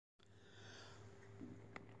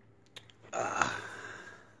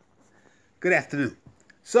Good afternoon.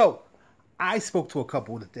 So, I spoke to a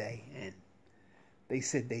couple today, and they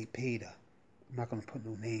said they paid I'm not going to put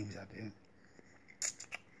no names out there.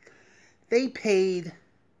 They paid,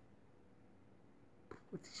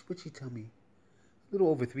 what'd she tell me? A little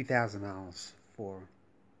over $3,000 for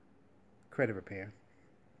credit repair.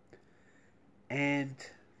 And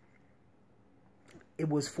it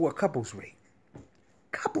was for a couples rate.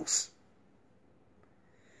 Couples.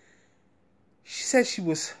 She said she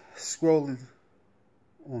was scrolling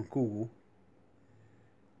on Google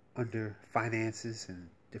under finances and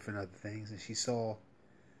different other things, and she saw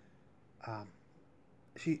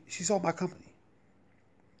she saw my company.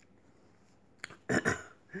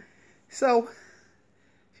 So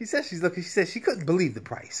she said she's looking. She said she couldn't believe the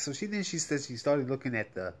price. So she said she started looking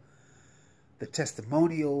at the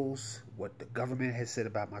testimonials, what the government has said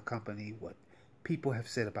about my company, what people have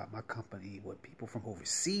said about my company, what people from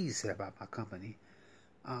overseas said about my company.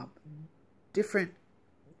 Different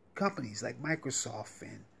companies like Microsoft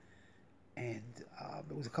and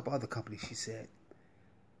there was a couple other companies, she said.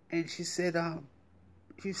 And she said,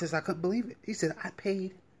 she says, I couldn't believe it. She said, I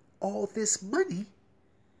paid all this money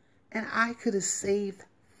and I could have saved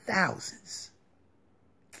thousands.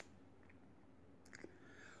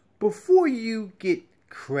 Before you get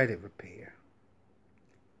credit repair,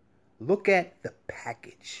 look at the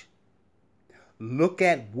package. Look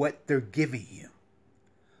at what they're giving you.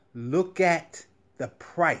 Look at the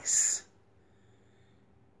price.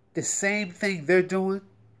 The same thing they're doing,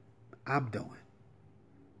 I'm doing.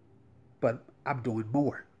 But I'm doing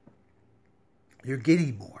more. You're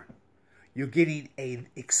getting more. You're getting an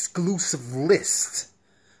exclusive list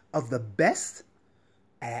of the best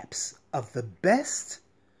apps, of the best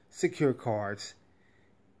secure cards,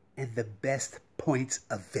 and the best points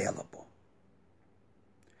available.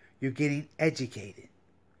 You're getting educated.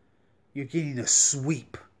 You're getting a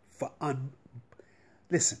sweep for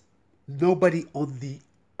Listen, nobody on the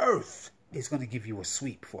earth is going to give you a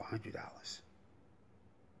sweep for $100.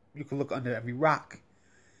 You can look under every rock,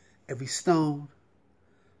 every stone,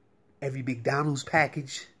 every McDonald's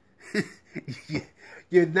package.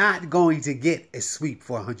 You're not going to get a sweep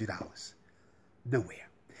for $100. Nowhere.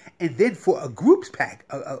 And then for a group's pack,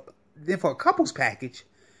 then for a couple's package,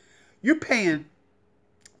 you're paying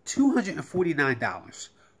 $249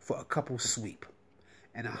 for a couple sweep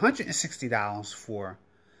and $160 for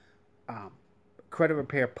credit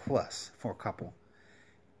repair plus for a couple.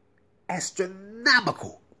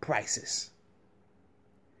 Astronomical prices.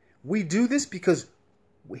 We do this because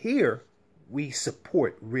here we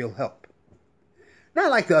support real help.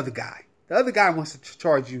 Not like the other guy. The other guy wants to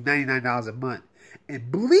charge you $99 a month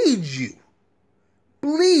and bleed you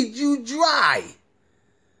dry,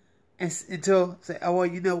 and until say, oh well,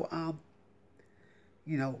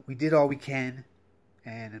 we did all we can,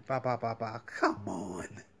 and blah blah blah blah. Come on,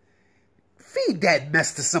 feed that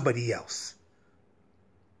mess to somebody else.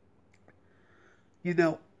 And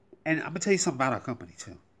I'm gonna tell you something about our company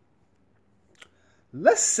too.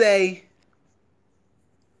 Let's say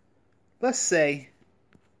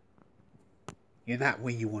you're not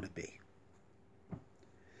where you want to be,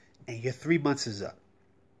 and your 3 months is up.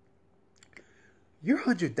 Your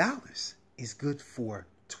 $100 is good for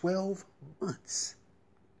 12 months.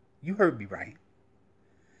 You heard me right.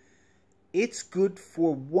 It's good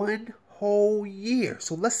for 1 whole year.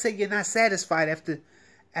 So let's say you're not satisfied after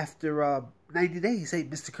 90 days. Hey,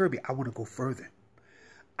 Mr. Kirby, I want to go further.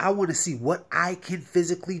 I want to see what I can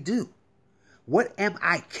physically do. What am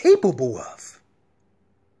I capable of?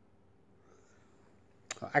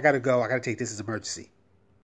 I got to go. I got to take this as an emergency.